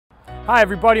Hi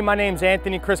everybody, my name's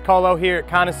Anthony Criscuolo here at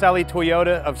Conicelli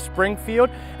Toyota of Springfield,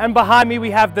 and behind me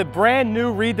we have the brand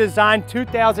new redesigned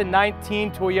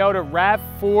 2019 Toyota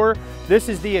RAV4. This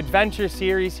is the Adventure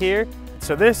Series here.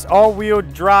 So this all-wheel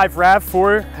drive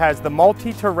RAV4 has the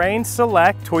multi-terrain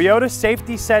select, Toyota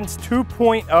Safety Sense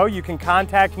 2.0. You can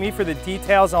contact me for the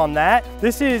details on that.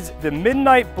 This is the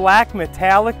midnight black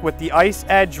metallic with the ice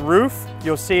edge roof.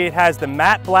 You'll see it has the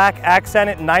matte black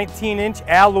accented 19-inch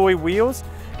alloy wheels,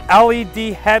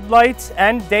 LED headlights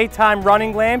and daytime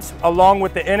running lamps along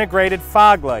with the integrated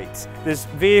fog lights. This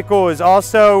vehicle is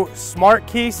also smart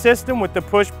key system with the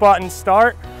push button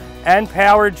start and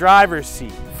power driver's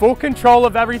seat. Full control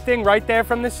of everything right there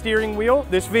from the steering wheel.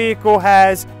 This vehicle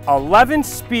has 11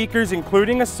 speakers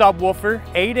including a subwoofer,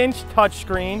 8-inch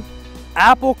touchscreen,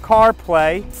 Apple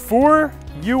CarPlay, 4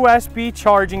 USB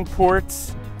charging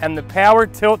ports, and the power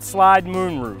tilt slide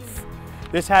moonroof.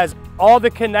 This has all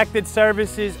the connected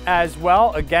services as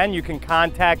well. Again, you can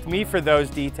contact me for those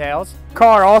details.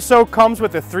 Car also comes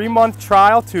with a 3-month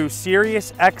trial to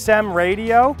Sirius XM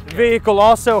radio. The vehicle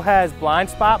also has blind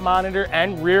spot monitor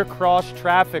and rear cross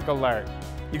traffic alert.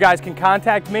 You guys can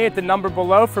contact me at the number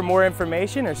below for more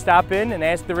information or stop in and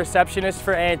ask the receptionist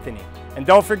for Anthony. And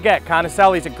don't forget,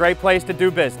 Conicelli is a great place to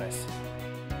do business.